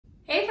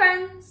Hey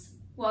friends!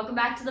 Welcome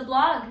back to the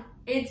blog.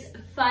 It's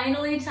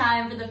finally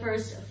time for the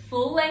first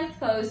full-length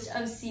post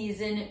of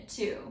season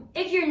 2.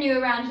 If you're new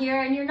around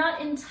here and you're not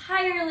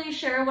entirely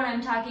sure what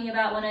I'm talking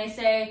about when I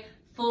say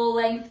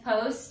full-length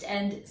post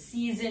and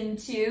season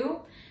 2,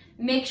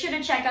 make sure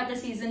to check out the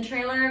season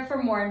trailer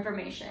for more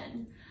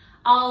information.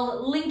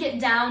 I'll link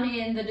it down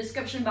in the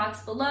description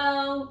box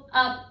below,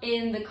 up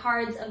in the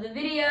cards of the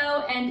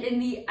video, and in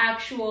the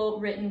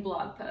actual written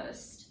blog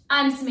post.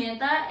 I'm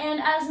Samantha,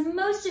 and as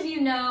most of you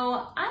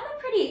know, I'm a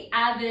pretty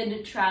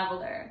avid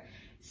traveler.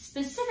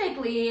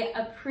 Specifically,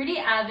 a pretty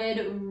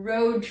avid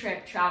road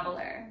trip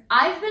traveler.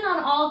 I've been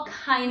on all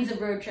kinds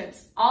of road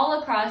trips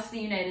all across the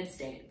United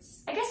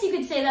States. I guess you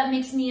could say that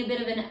makes me a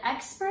bit of an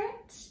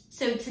expert.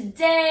 So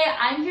today,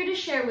 I'm here to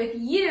share with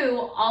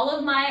you all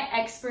of my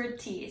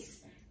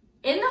expertise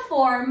in the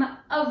form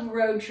of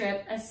road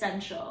trip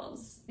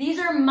essentials. These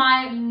are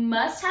my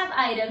must-have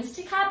items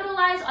to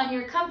capitalize on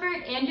your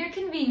comfort and your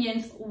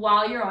convenience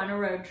while you're on a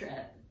road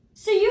trip.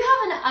 So you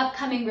have an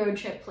upcoming road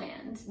trip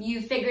planned.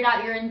 You've figured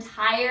out your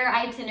entire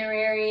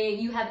itinerary,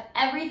 you have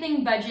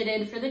everything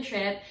budgeted for the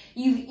trip,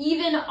 you've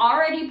even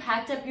already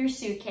packed up your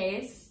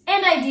suitcase,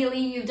 and ideally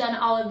you've done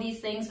all of these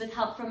things with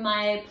help from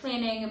my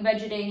planning,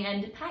 budgeting,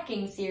 and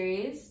packing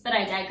series, but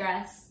I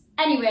digress.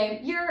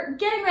 Anyway, you're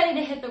getting ready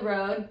to hit the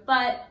road,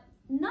 but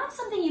not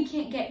something you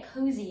can't get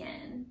cozy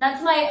in.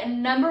 That's my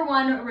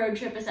 #1 road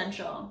trip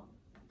essential.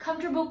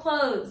 Comfortable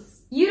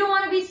clothes. You don't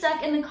want to be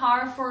stuck in the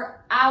car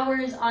for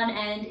hours on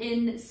end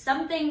in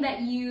something that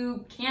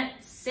you can't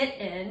sit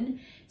in,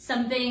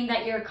 something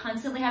that you're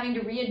constantly having to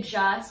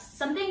readjust,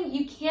 something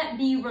you can't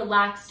be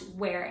relaxed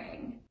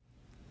wearing.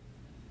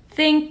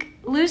 Think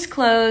loose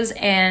clothes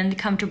and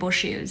comfortable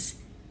shoes.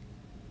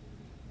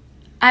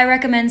 I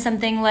recommend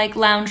something like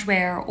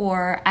loungewear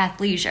or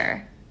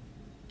athleisure.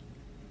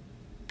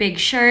 Big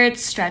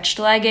shirts, stretched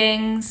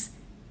leggings,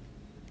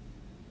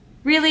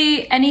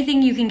 really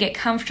anything you can get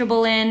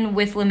comfortable in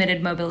with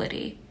limited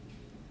mobility.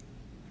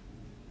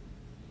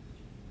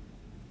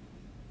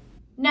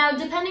 Now,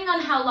 depending on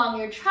how long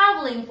you're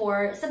traveling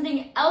for,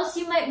 something else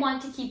you might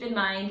want to keep in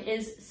mind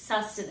is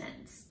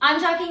sustenance. I'm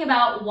talking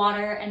about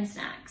water and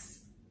snacks.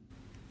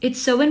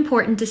 It's so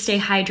important to stay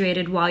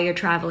hydrated while you're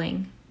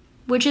traveling,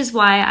 which is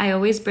why I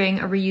always bring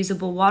a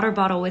reusable water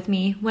bottle with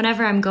me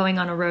whenever I'm going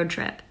on a road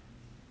trip.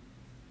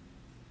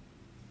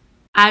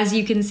 As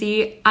you can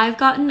see, I've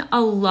gotten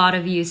a lot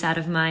of use out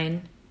of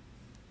mine.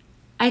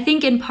 I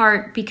think in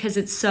part because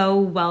it's so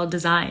well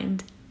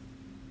designed.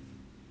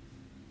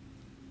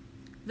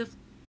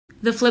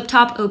 The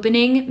flip-top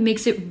opening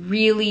makes it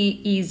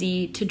really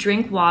easy to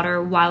drink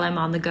water while I'm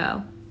on the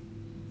go.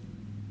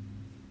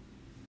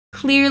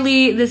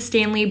 Clearly, the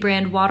Stanley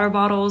brand water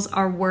bottles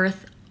are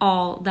worth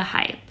all the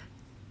hype.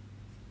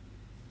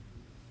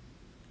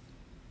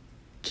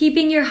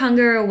 Keeping your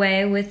hunger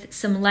away with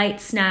some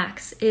light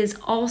snacks is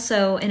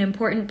also an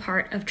important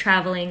part of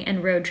traveling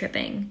and road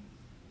tripping.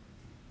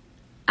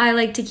 I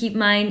like to keep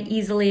mine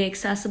easily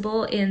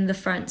accessible in the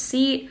front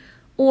seat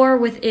or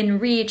within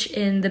reach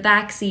in the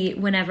back seat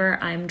whenever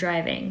I'm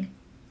driving.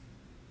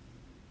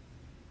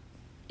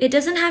 It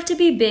doesn't have to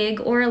be big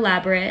or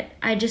elaborate.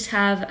 I just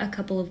have a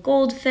couple of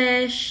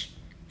goldfish,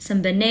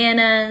 some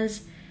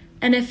bananas,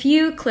 and a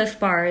few Cliff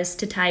Bars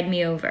to tide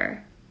me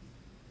over.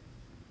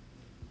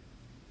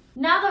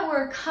 Now that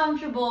we're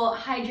comfortable,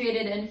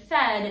 hydrated, and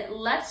fed,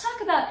 let's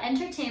talk about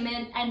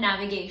entertainment and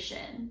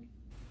navigation.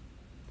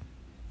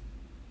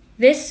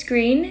 This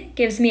screen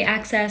gives me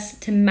access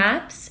to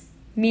maps,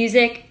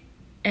 music,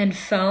 and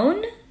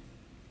phone.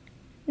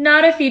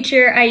 Not a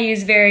feature I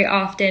use very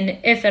often,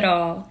 if at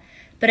all,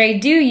 but I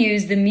do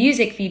use the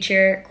music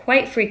feature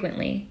quite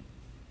frequently.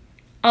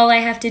 All I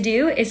have to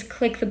do is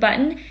click the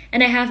button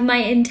and I have my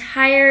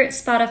entire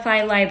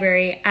Spotify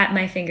library at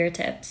my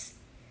fingertips.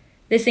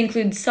 This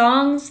includes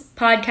songs,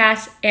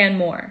 podcasts, and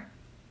more.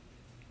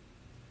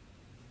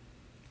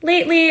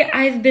 Lately,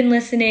 I've been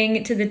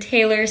listening to the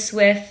Taylor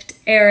Swift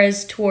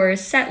Eras Tour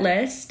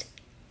setlist,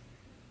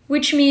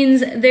 which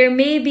means there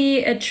may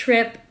be a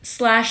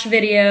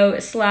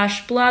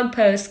trip/video/blog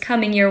post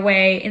coming your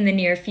way in the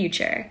near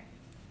future.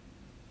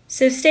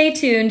 So stay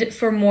tuned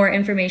for more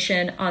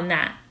information on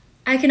that.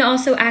 I can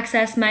also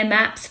access my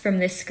maps from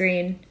this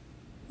screen,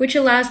 which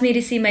allows me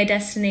to see my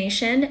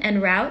destination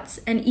and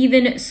routes and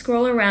even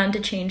scroll around to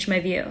change my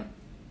view.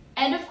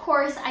 And of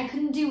course, I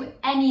couldn't do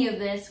any of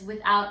this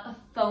without a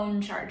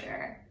phone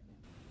charger.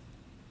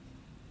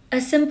 A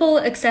simple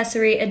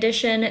accessory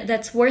addition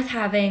that's worth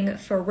having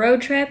for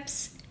road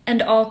trips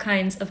and all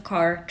kinds of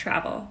car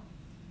travel.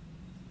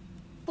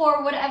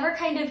 For whatever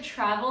kind of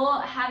travel,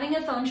 having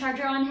a phone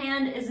charger on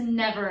hand is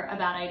never a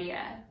bad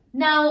idea.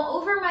 Now,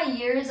 over my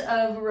years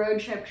of road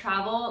trip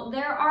travel,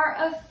 there are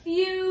a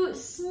few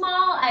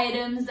small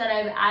items that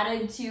I've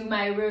added to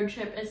my road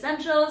trip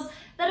essentials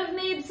that have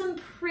made some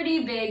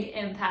pretty big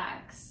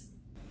impacts.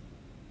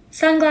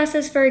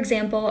 Sunglasses, for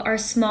example, are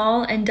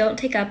small and don't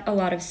take up a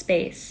lot of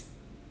space.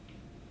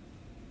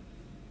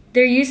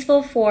 They're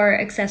useful for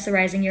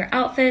accessorizing your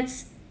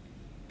outfits,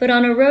 but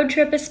on a road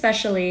trip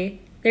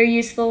especially, They're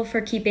useful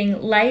for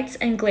keeping lights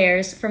and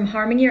glares from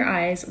harming your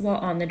eyes while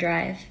on the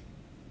drive.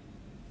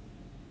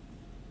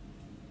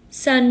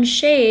 Sun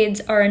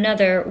shades are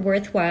another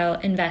worthwhile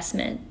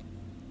investment.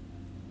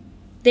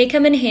 They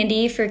come in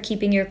handy for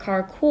keeping your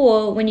car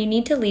cool when you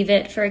need to leave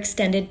it for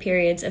extended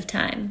periods of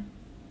time.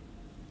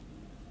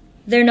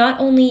 They're not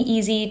only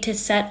easy to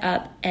set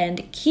up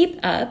and keep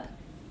up,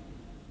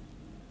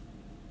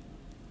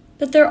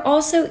 but they're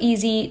also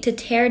easy to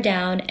tear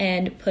down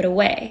and put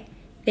away.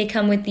 They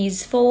come with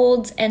these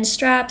folds and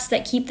straps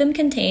that keep them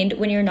contained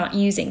when you're not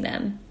using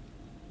them.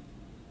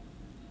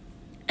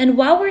 And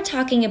while we're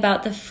talking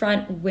about the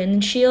front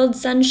windshield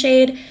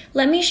sunshade,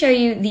 let me show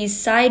you these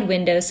side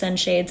window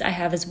sunshades I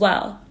have as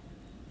well.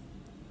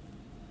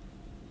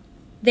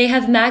 They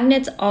have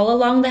magnets all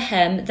along the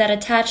hem that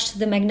attach to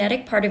the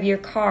magnetic part of your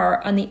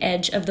car on the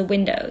edge of the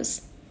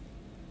windows.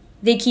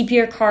 They keep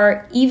your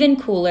car even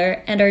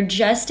cooler and are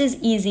just as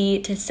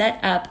easy to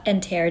set up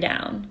and tear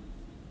down.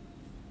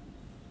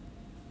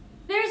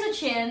 There's a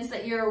chance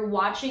that you're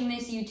watching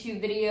this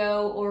YouTube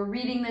video or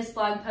reading this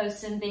blog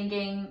post and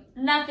thinking,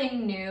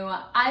 nothing new,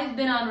 I've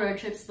been on road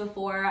trips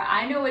before,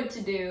 I know what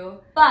to do.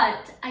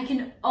 But I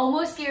can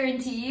almost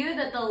guarantee you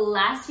that the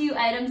last few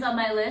items on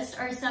my list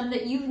are some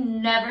that you've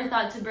never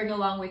thought to bring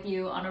along with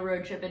you on a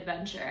road trip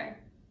adventure.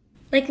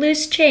 Like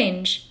loose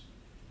change.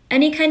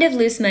 Any kind of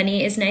loose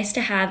money is nice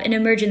to have in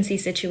emergency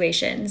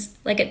situations,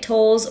 like at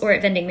tolls or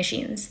at vending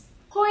machines.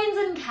 Coins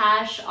and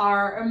cash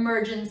are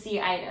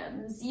emergency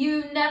items.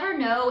 You never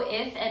know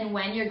if and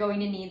when you're going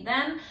to need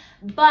them,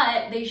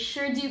 but they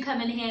sure do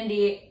come in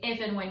handy if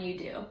and when you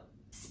do.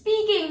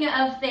 Speaking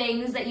of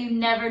things that you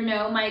never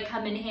know might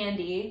come in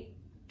handy,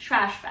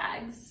 trash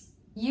bags.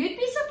 You'd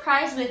be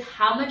surprised with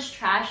how much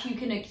trash you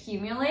can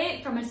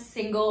accumulate from a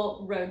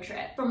single road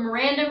trip. From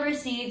random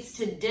receipts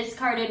to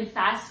discarded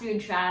fast food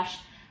trash,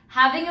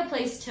 having a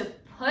place to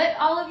put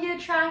all of your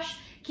trash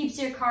keeps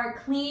your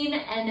car clean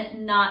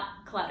and not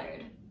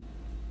cluttered.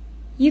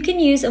 You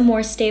can use a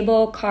more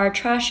stable car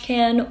trash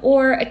can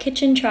or a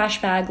kitchen trash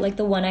bag like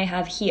the one I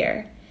have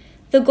here.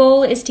 The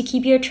goal is to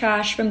keep your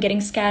trash from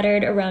getting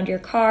scattered around your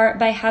car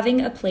by having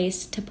a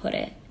place to put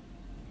it.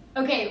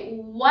 Okay,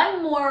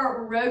 one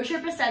more road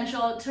trip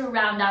essential to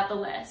round out the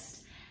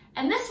list.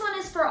 And this one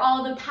is for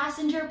all the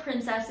passenger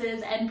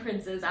princesses and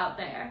princes out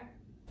there.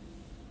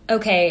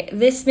 Okay,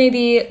 this may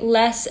be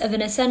less of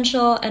an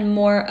essential and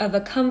more of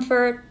a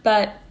comfort,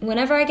 but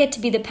whenever I get to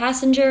be the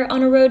passenger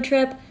on a road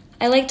trip,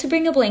 I like to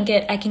bring a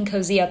blanket I can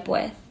cozy up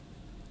with.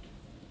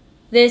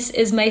 This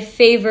is my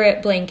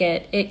favorite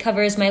blanket. It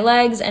covers my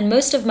legs and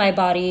most of my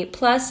body,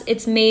 plus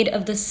it's made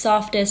of the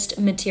softest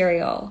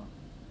material.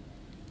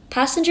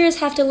 Passengers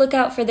have to look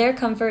out for their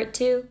comfort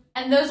too.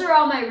 And those are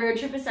all my road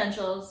trip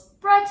essentials,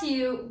 brought to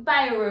you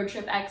by a road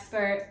trip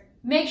expert.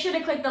 Make sure to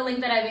click the link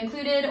that I've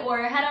included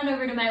or head on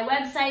over to my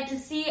website to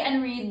see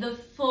and read the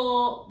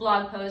full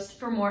blog post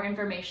for more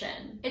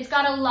information. It's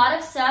got a lot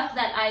of stuff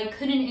that I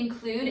couldn't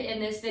include in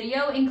this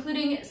video,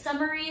 including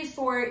summaries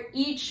for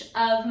each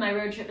of my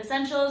road trip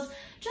essentials,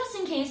 just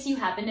in case you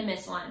happen to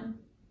miss one.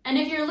 And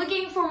if you're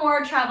looking for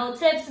more travel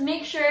tips,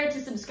 make sure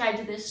to subscribe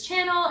to this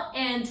channel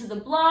and to the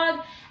blog,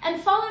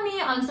 and follow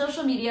me on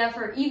social media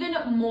for even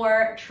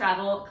more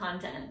travel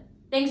content.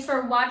 Thanks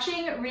for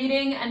watching,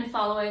 reading, and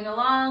following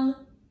along.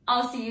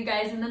 I'll see you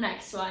guys in the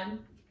next one.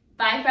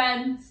 Bye,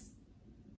 friends.